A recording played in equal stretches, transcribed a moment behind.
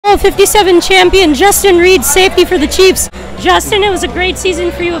Bowl 57 champion Justin Reid, safety for the Chiefs. Justin, it was a great season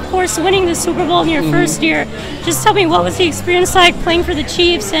for you, of course, winning the Super Bowl in your first year. Just tell me, what was the experience like playing for the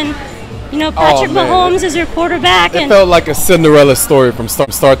Chiefs and, you know, Patrick Mahomes as your quarterback? It felt like a Cinderella story from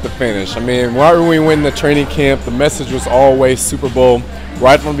start to finish. I mean, right when we went in the training camp, the message was always Super Bowl.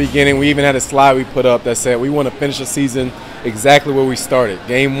 Right from the beginning, we even had a slide we put up that said we want to finish the season exactly where we started.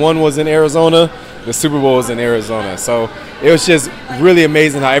 Game 1 was in Arizona, the Super Bowl was in Arizona. So it was just really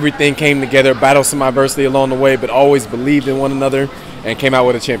amazing how everything came together, battled some adversity along the way, but always believed in one another and came out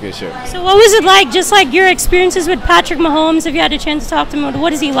with a championship. So what was it like, just like your experiences with Patrick Mahomes, if you had a chance to talk to him,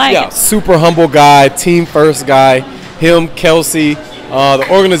 what is he like? Yeah, super humble guy, team first guy, him, Kelsey, the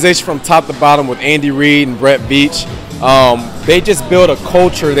organization from top to bottom with Andy Reid and Brett Beach. They just build a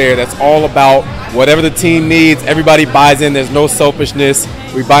culture there that's all about whatever the team needs, everybody buys in, there's no selfishness.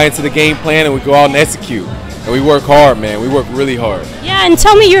 We buy into the game plan and we go out and execute. And we work hard, man. We work really hard. Yeah, and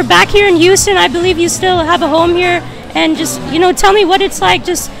tell me, you're back here in Houston. I believe you still have a home here. And just, you know, tell me what it's like,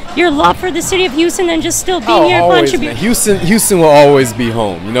 just your love for the city of Houston and just still being here contributing. Houston will always be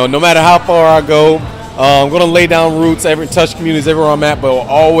home. You know, no matter how far I go, I'm going to lay down roots, touch communities everywhere I'm at, but will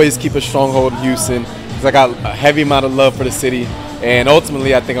always keep a stronghold in Houston because I got a heavy amount of love for the city. And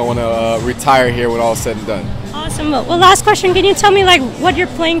ultimately, I think I want to retire here when all said and done. Awesome. Well, last question. Can you tell me like what you're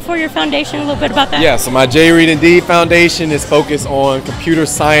playing for, your foundation, a little bit about that? Yeah, so my J-Reid Indeed Foundation is focused on computer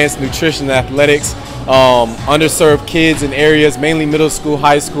science, nutrition, and athletics, underserved kids in areas, mainly middle school,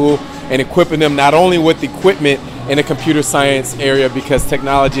 high school, and equipping them not only with equipment in the computer science area because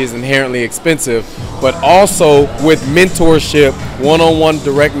technology is inherently expensive, but also with mentorship, one-on-one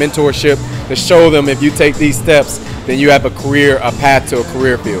direct mentorship to show them if you take these steps, then you have a path to a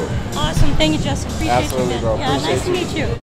career field. Awesome. Thank you, Justin. Appreciate Absolutely, you, man. bro. Yeah, Appreciate nice to meet you.